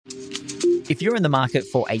If you're in the market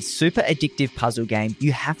for a super addictive puzzle game,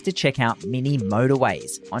 you have to check out Mini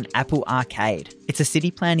Motorways on Apple Arcade. It's a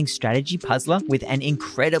city planning strategy puzzler with an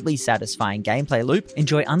incredibly satisfying gameplay loop.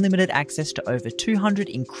 Enjoy unlimited access to over 200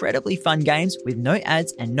 incredibly fun games with no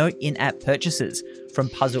ads and no in-app purchases. From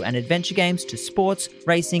puzzle and adventure games to sports,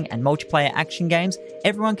 racing and multiplayer action games,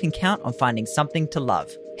 everyone can count on finding something to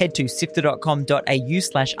love. Head to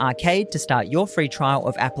sifter.com.au/arcade to start your free trial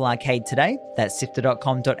of Apple Arcade today. That's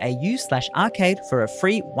sifter.com.au/arcade for a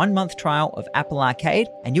free 1-month trial of Apple Arcade,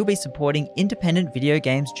 and you'll be supporting independent video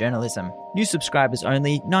games journalism. New subscribers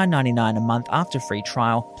only, $9.99 a month after free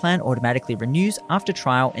trial. Plan automatically renews after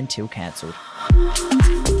trial until cancelled.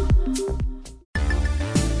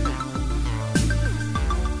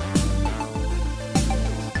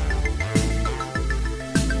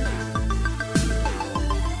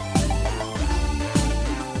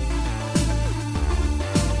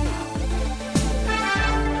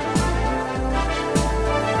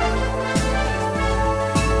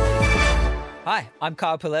 Hi, I'm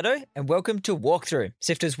Kyle Paletto, and welcome to Walkthrough,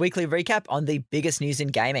 Sifter's weekly recap on the biggest news in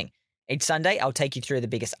gaming. Each Sunday, I'll take you through the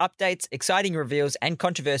biggest updates, exciting reveals, and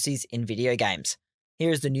controversies in video games. Here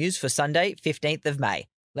is the news for Sunday, 15th of May.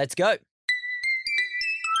 Let's go!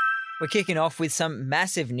 We're kicking off with some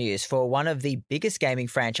massive news for one of the biggest gaming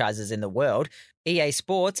franchises in the world. EA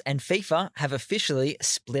Sports and FIFA have officially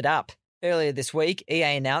split up. Earlier this week,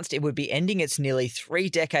 EA announced it would be ending its nearly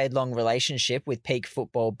 3-decade-long relationship with peak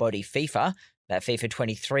football body FIFA, that FIFA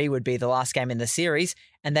 23 would be the last game in the series,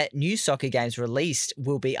 and that new soccer games released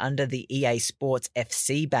will be under the EA Sports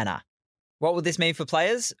FC banner. What will this mean for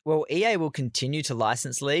players? Well, EA will continue to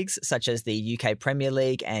license leagues such as the UK Premier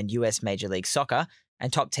League and US Major League Soccer,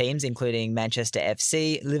 and top teams including Manchester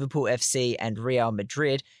FC, Liverpool FC, and Real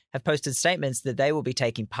Madrid have posted statements that they will be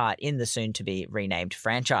taking part in the soon-to-be renamed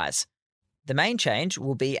franchise. The main change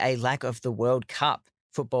will be a lack of the World Cup,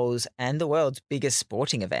 football's and the world's biggest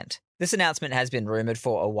sporting event. This announcement has been rumoured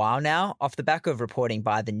for a while now, off the back of reporting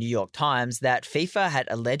by the New York Times that FIFA had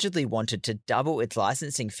allegedly wanted to double its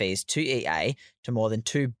licensing fees to EA to more than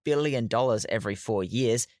 $2 billion every 4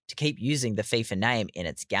 years to keep using the FIFA name in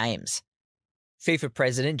its games. FIFA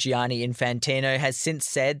President Gianni Infantino has since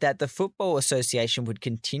said that the Football Association would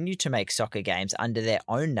continue to make soccer games under their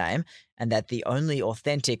own name, and that the only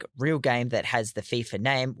authentic, real game that has the FIFA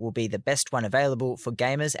name will be the best one available for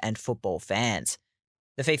gamers and football fans.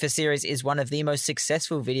 The FIFA series is one of the most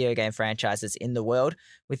successful video game franchises in the world,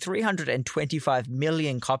 with 325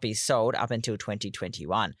 million copies sold up until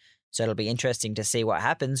 2021, so it'll be interesting to see what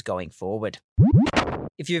happens going forward.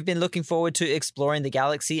 If you've been looking forward to exploring the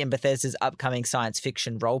galaxy in Bethesda's upcoming science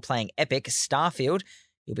fiction role-playing epic, Starfield,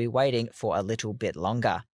 you'll be waiting for a little bit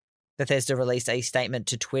longer. Bethesda released a statement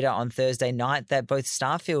to Twitter on Thursday night that both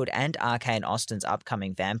Starfield and Arcane Austin's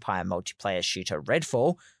upcoming vampire multiplayer shooter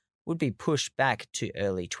Redfall would be pushed back to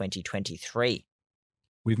early 2023.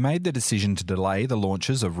 We've made the decision to delay the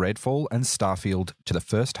launches of Redfall and Starfield to the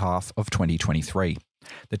first half of 2023.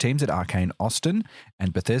 The teams at Arcane Austin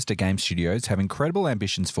and Bethesda Game Studios have incredible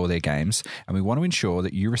ambitions for their games, and we want to ensure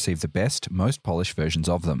that you receive the best, most polished versions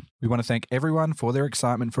of them. We want to thank everyone for their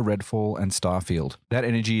excitement for Redfall and Starfield. That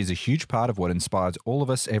energy is a huge part of what inspires all of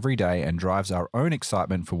us every day and drives our own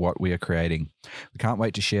excitement for what we are creating. We can't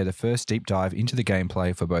wait to share the first deep dive into the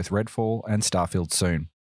gameplay for both Redfall and Starfield soon.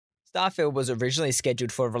 Starfield was originally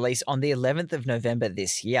scheduled for release on the 11th of November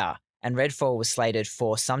this year, and Redfall was slated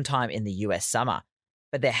for sometime in the US summer.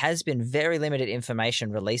 But there has been very limited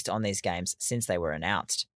information released on these games since they were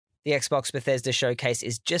announced. The Xbox Bethesda showcase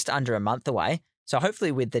is just under a month away, so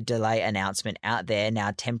hopefully with the delay announcement out there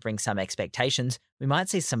now tempering some expectations, we might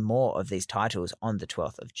see some more of these titles on the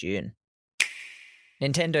 12th of June.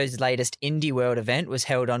 Nintendo's latest Indie World event was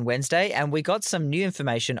held on Wednesday, and we got some new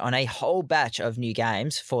information on a whole batch of new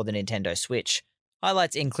games for the Nintendo Switch.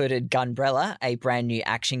 Highlights included Gunbrella, a brand new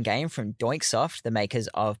action game from Doinksoft, the makers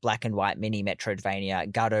of Black and White mini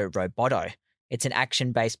Metroidvania Gato Roboto. It's an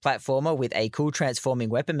action-based platformer with a cool transforming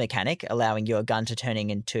weapon mechanic, allowing your gun to turn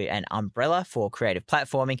into an umbrella for creative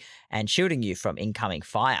platforming and shielding you from incoming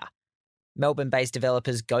fire. Melbourne-based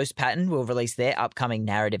developers Ghost Pattern will release their upcoming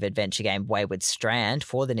narrative adventure game Wayward Strand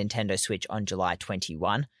for the Nintendo Switch on July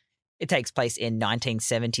 21. It takes place in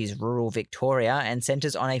 1970s rural Victoria and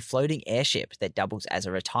centres on a floating airship that doubles as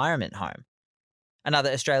a retirement home. Another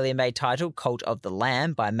Australian-made title, Cult of the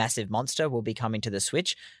Lamb by Massive Monster, will be coming to the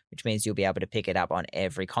Switch, which means you'll be able to pick it up on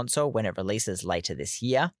every console when it releases later this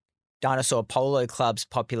year. Dinosaur Polo Club's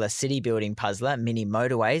popular city-building puzzler Mini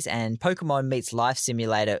Motorways and Pokemon meets life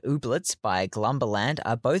simulator Ooblets by Glumberland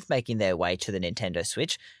are both making their way to the Nintendo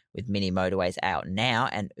Switch, with Mini Motorways out now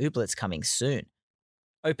and Ooblets coming soon.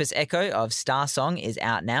 Opus Echo of Star Song is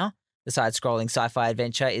out now. The side-scrolling sci-fi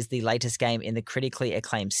adventure is the latest game in the critically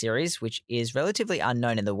acclaimed series, which is relatively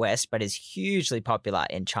unknown in the West but is hugely popular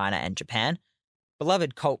in China and Japan.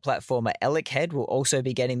 Beloved cult platformer Elec Head will also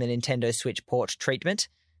be getting the Nintendo Switch port treatment.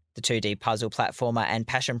 The 2D puzzle platformer and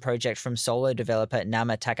passion project from solo developer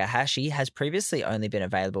Nama Takahashi has previously only been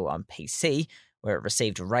available on PC, where it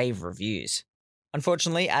received rave reviews.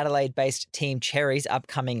 Unfortunately, Adelaide-based Team Cherry's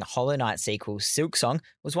upcoming Hollow Knight sequel, Silksong,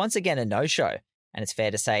 was once again a no-show, and it's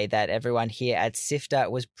fair to say that everyone here at Sifter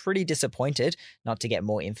was pretty disappointed not to get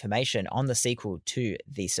more information on the sequel to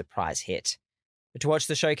the surprise hit. But to watch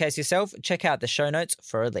the showcase yourself, check out the show notes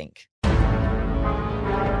for a link.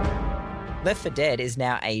 Left 4 Dead is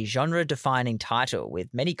now a genre-defining title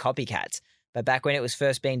with many copycats, but back when it was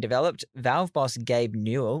first being developed, Valve boss Gabe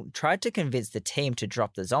Newell tried to convince the team to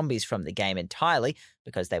drop the zombies from the game entirely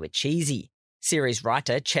because they were cheesy. Series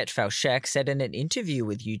writer Chet Falchek said in an interview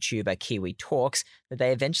with YouTuber Kiwi Talks that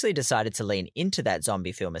they eventually decided to lean into that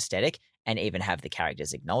zombie film aesthetic and even have the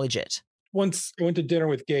characters acknowledge it. Once I went to dinner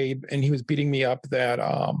with Gabe and he was beating me up that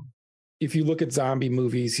if you look at zombie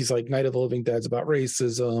movies, he's like Night of the Living Dead's about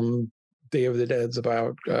racism, Day of the Dead's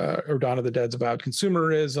about, or Dawn of the Dead's about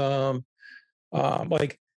consumerism.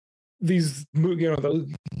 Like these,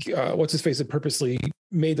 what's his face had purposely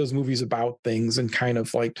made those movies about things and kind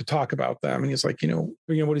of like to talk about them. And he's like,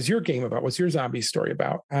 what is your game about? What's your zombie story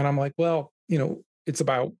about? And I'm like, well, it's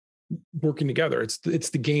about working together. It's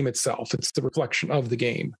the game itself. It's the reflection of the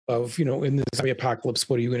game of, in the zombie apocalypse,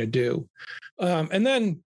 what are you going to do? And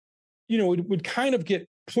then, it would kind of get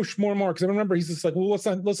pushed more and more. Cause I remember he's just like, well, let's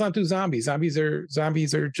not do zombies. Zombies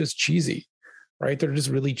are just cheesy, right? They're just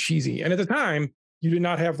really cheesy. And at the time you did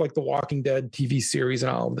not have like the Walking Dead TV series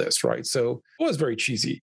and all of this, right? So it was very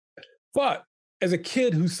cheesy. But as a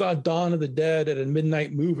kid who saw Dawn of the Dead at a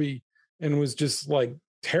midnight movie and was just like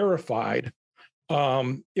terrified,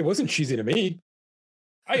 it wasn't cheesy to me.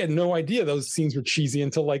 I had no idea those scenes were cheesy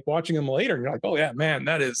until like watching them later. And you're like, oh yeah, man,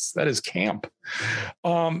 that is camp.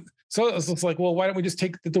 So it was just like, well, why don't we just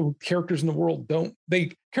take the characters in the world?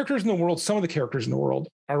 Some of the characters in the world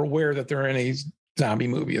are aware that they're in a zombie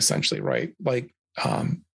movie, essentially, right? Like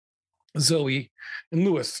Zoe and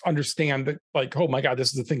Lewis understand that, like, oh my God,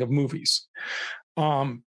 this is the thing of movies.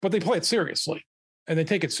 But they play it seriously and they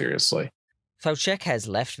take it seriously. Falchek has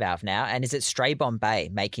left Valve now and is at Stray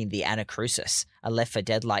Bombay making the Anacrusis, a Left 4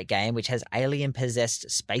 Dead-like game which has alien-possessed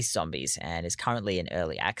space zombies and is currently in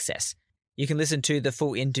early access. You can listen to the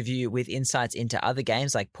full interview with insights into other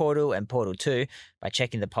games like Portal and Portal 2 by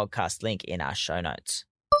checking the podcast link in our show notes.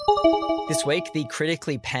 This week, the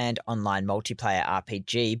critically panned online multiplayer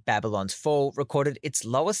RPG Babylon's Fall recorded its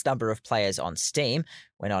lowest number of players on Steam,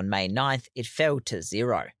 when on May 9th it fell to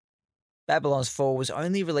 0. Babylon's Fall was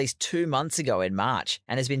only released 2 months ago in March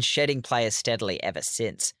and has been shedding players steadily ever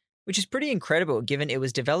since, which is pretty incredible given it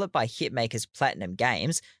was developed by hitmakers Platinum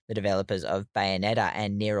Games, the developers of Bayonetta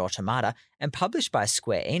and Nier Automata, and published by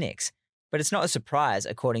Square Enix. But it's not a surprise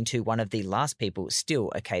according to one of the last people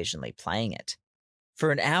still occasionally playing it.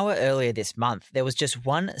 For an hour earlier this month, there was just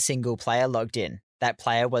one single player logged in. That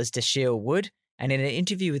player was Dashiell Wood, and in an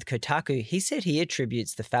interview with Kotaku, he said he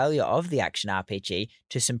attributes the failure of the action RPG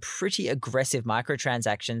to some pretty aggressive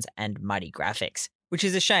microtransactions and muddy graphics. Which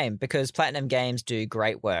is a shame because Platinum Games do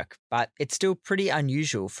great work, but it's still pretty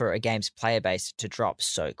unusual for a game's player base to drop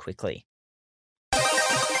so quickly.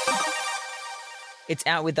 It's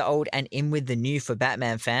out with the old and in with the new for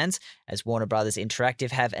Batman fans, as Warner Bros.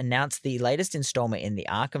 Interactive have announced the latest installment in the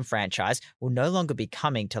Arkham franchise will no longer be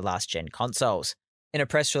coming to last-gen consoles. In a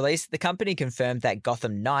press release, the company confirmed that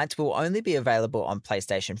Gotham Knights will only be available on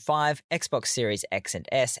PlayStation 5, Xbox Series X and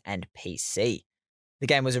S, and PC. The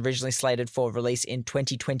game was originally slated for release in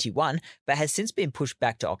 2021, but has since been pushed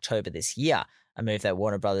back to October this year, a move that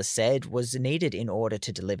Warner Bros. Said was needed in order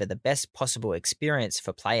to deliver the best possible experience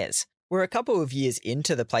for players. We're a couple of years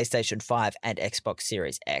into the PlayStation 5 and Xbox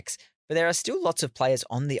Series X, but there are still lots of players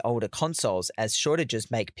on the older consoles as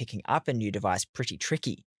shortages make picking up a new device pretty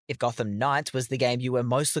tricky. If Gotham Knights was the game you were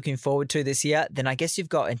most looking forward to this year, then I guess you've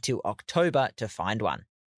got until October to find one.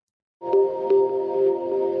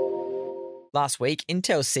 Last week,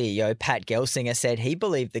 Intel CEO Pat Gelsinger said he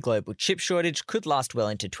believed the global chip shortage could last well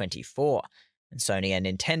into 2024, and Sony and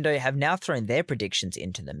Nintendo have now thrown their predictions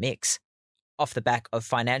into the mix. Off the back of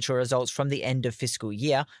financial results from the end of fiscal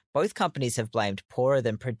year, both companies have blamed poorer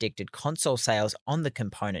than predicted console sales on the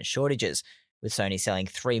component shortages, with Sony selling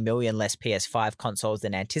 3 million less PS5 consoles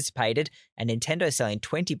than anticipated and Nintendo selling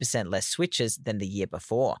 20% less Switches than the year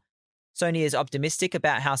before. Sony is optimistic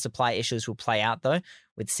about how supply issues will play out, though,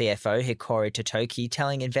 with CFO Hikori Totoki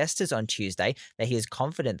telling investors on Tuesday that he is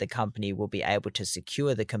confident the company will be able to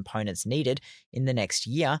secure the components needed in the next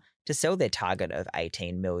year to sell their target of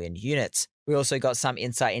 18 million units. We also got some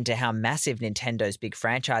insight into how massive Nintendo's big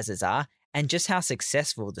franchises are and just how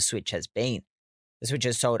successful the Switch has been. The Switch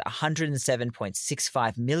has sold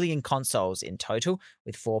 107.65 million consoles in total,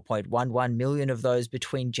 with 4.11 million of those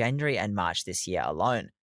between January and March this year alone.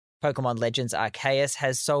 Pokemon Legends Arceus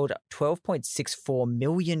has sold 12.64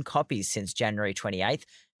 million copies since January 28th,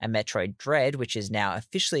 and Metroid Dread, which is now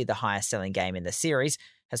officially the highest selling game in the series,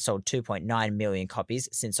 has sold 2.9 million copies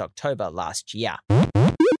since October last year.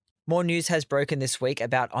 More news has broken this week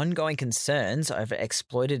about ongoing concerns over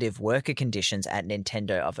exploitative worker conditions at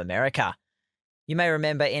Nintendo of America. You may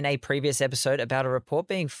remember in a previous episode about a report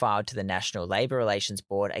being filed to the National Labor Relations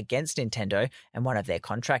Board against Nintendo and one of their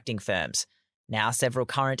contracting firms. Now, several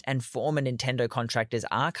current and former Nintendo contractors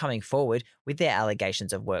are coming forward with their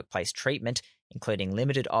allegations of workplace treatment, including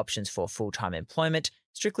limited options for full-time employment,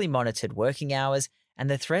 strictly monitored working hours, and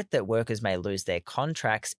the threat that workers may lose their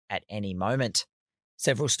contracts at any moment.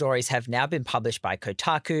 Several stories have now been published by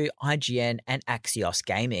Kotaku, IGN, and Axios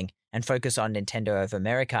Gaming, and focus on Nintendo of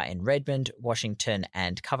America in Redmond, Washington,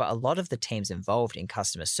 and cover a lot of the teams involved in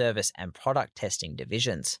customer service and product testing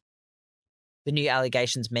divisions. The new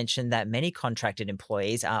allegations mention that many contracted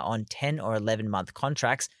employees are on 10 or 11-month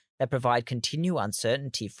contracts that provide continual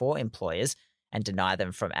uncertainty for employers and deny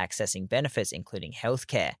them from accessing benefits, including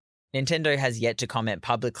healthcare. Nintendo has yet to comment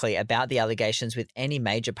publicly about the allegations with any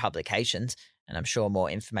major publications, and I'm sure more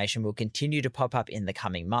information will continue to pop up in the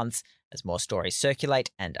coming months as more stories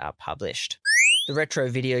circulate and are published. The retro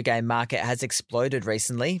video game market has exploded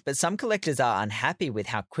recently, but some collectors are unhappy with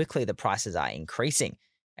how quickly the prices are increasing,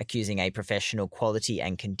 accusing a professional quality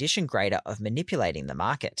and condition grader of manipulating the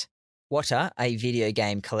market. Wata, a video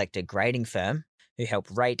game collector grading firm, who help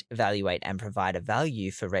rate, evaluate, and provide a value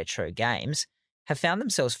for retro games, have found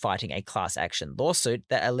themselves fighting a class action lawsuit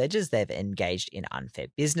that alleges they've engaged in unfair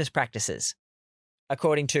business practices.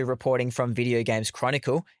 According to reporting from Video Games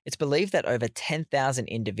Chronicle, it's believed that over 10,000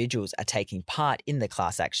 individuals are taking part in the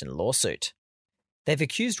class action lawsuit. They've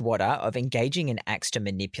accused Wata of engaging in acts to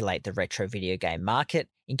manipulate the retro video game market,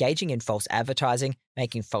 engaging in false advertising,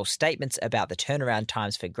 making false statements about the turnaround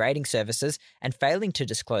times for grading services, and failing to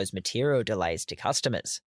disclose material delays to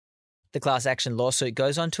customers. The class action lawsuit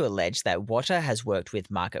goes on to allege that Wata has worked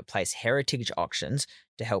with marketplace heritage auctions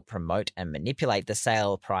to help promote and manipulate the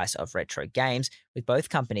sale price of retro games, with both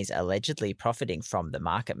companies allegedly profiting from the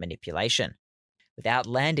market manipulation. With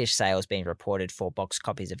outlandish sales being reported for box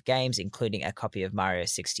copies of games, including a copy of Mario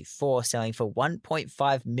 64 selling for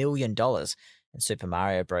 $1.5 million, and Super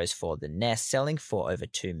Mario Bros. For the NES selling for over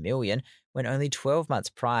 $2 million, when only 12 months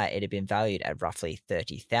prior it had been valued at roughly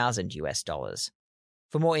 $30,000 US.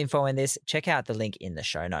 For more info on this, check out the link in the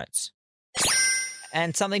show notes.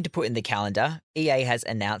 And something to put in the calendar, EA has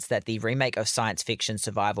announced that the remake of science fiction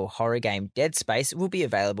survival horror game Dead Space will be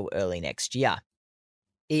available early next year.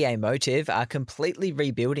 EA Motive are completely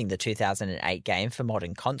rebuilding the 2008 game for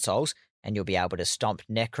modern consoles, and you'll be able to stomp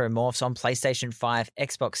necromorphs on PlayStation 5,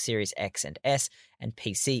 Xbox Series X and S, and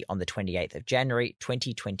PC on the 28th of January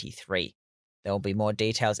 2023. There will be more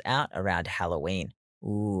details out around Halloween.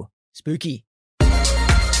 Ooh, spooky.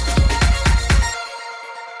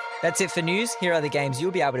 That's it for news. Here are the games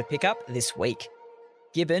you'll be able to pick up this week.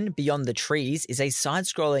 Gibbon Beyond the Trees is a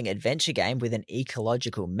side-scrolling adventure game with an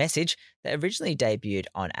ecological message that originally debuted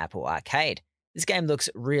on Apple Arcade. This game looks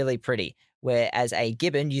really pretty, where as a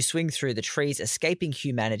gibbon you swing through the trees escaping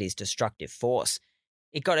humanity's destructive force.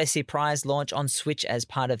 It got a surprise launch on Switch as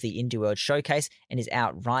part of the Indie World Showcase and is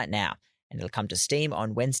out right now, and it'll come to Steam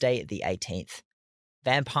on Wednesday the 18th.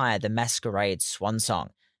 Vampire the Masquerade Swan Song,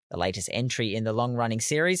 the latest entry in the long-running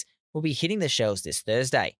series, will be hitting the shelves this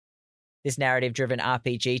Thursday. This narrative-driven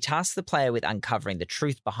RPG tasks the player with uncovering the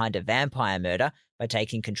truth behind a vampire murder by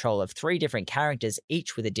taking control of 3 different characters,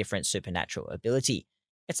 each with a different supernatural ability.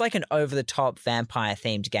 It's like an over-the-top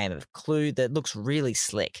vampire-themed game of Clue that looks really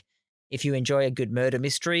slick. If you enjoy a good murder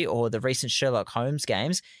mystery or the recent Sherlock Holmes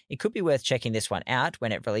games, it could be worth checking this one out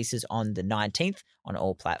when it releases on the 19th on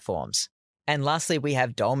all platforms. And lastly, we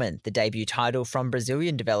have Dolmen, the debut title from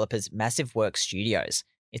Brazilian developers Massive Works Studios.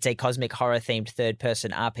 It's a cosmic horror-themed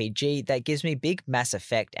third-person RPG that gives me big Mass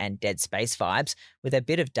Effect and Dead Space vibes, with a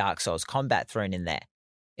bit of Dark Souls combat thrown in there.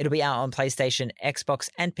 It'll be out on PlayStation, Xbox,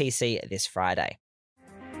 and PC this Friday.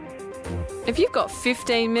 If you've got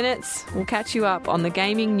 15 minutes, we'll catch you up on the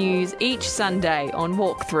gaming news each Sunday on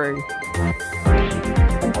Walkthrough.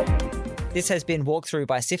 This has been Walkthrough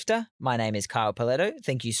by Sifter. My name is Kyle Paletto.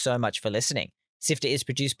 Thank you so much for listening. Sifter is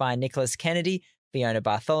produced by Nicholas Kennedy, Fiona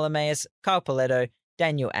Bartholomeus, Kyle Paletto,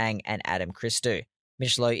 Daniel Ang, and Adam Christou.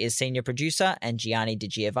 Mitch Lowe is senior producer, and Gianni Di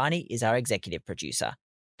Giovanni is our executive producer.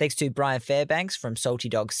 Thanks to Brian Fairbanks from Salty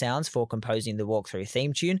Dog Sounds for composing the Walkthrough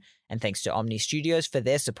theme tune, and thanks to Omni Studios for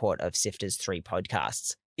their support of Sifter's 3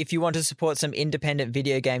 podcasts. If you want to support some independent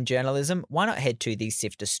video game journalism, why not head to the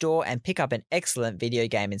Sifter store and pick up an excellent video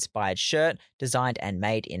game-inspired shirt designed and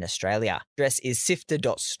made in Australia. Address is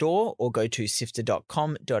sifter.store, or go to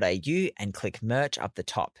sifter.com.au and click merch up the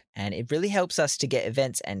top. And it really helps us to get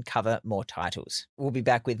events and cover more titles. We'll be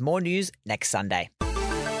back with more news next Sunday.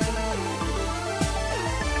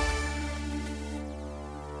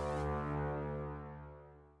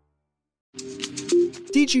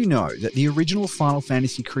 Did you know that the original Final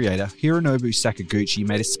Fantasy creator, Hironobu Sakaguchi,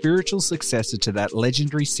 made a spiritual successor to that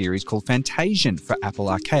legendary series called Fantasian for Apple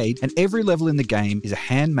Arcade, and every level in the game is a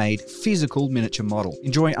handmade, physical miniature model.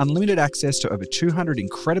 Enjoy unlimited access to over 200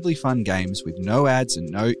 incredibly fun games with no ads and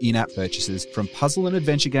no in-app purchases. From puzzle and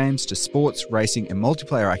adventure games to sports, racing, and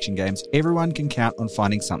multiplayer action games, everyone can count on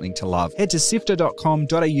finding something to love. Head to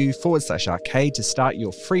sifter.com.au/arcade to start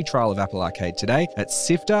your free trial of Apple Arcade today. That's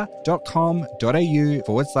sifter.com.au/arcade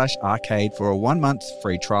for a 1-month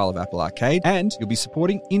free trial of Apple Arcade, and you'll be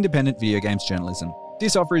supporting independent video games journalism.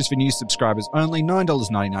 This offer is for new subscribers only,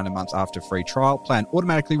 $9.99 a month after free trial. Plan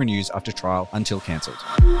automatically renews after trial until cancelled.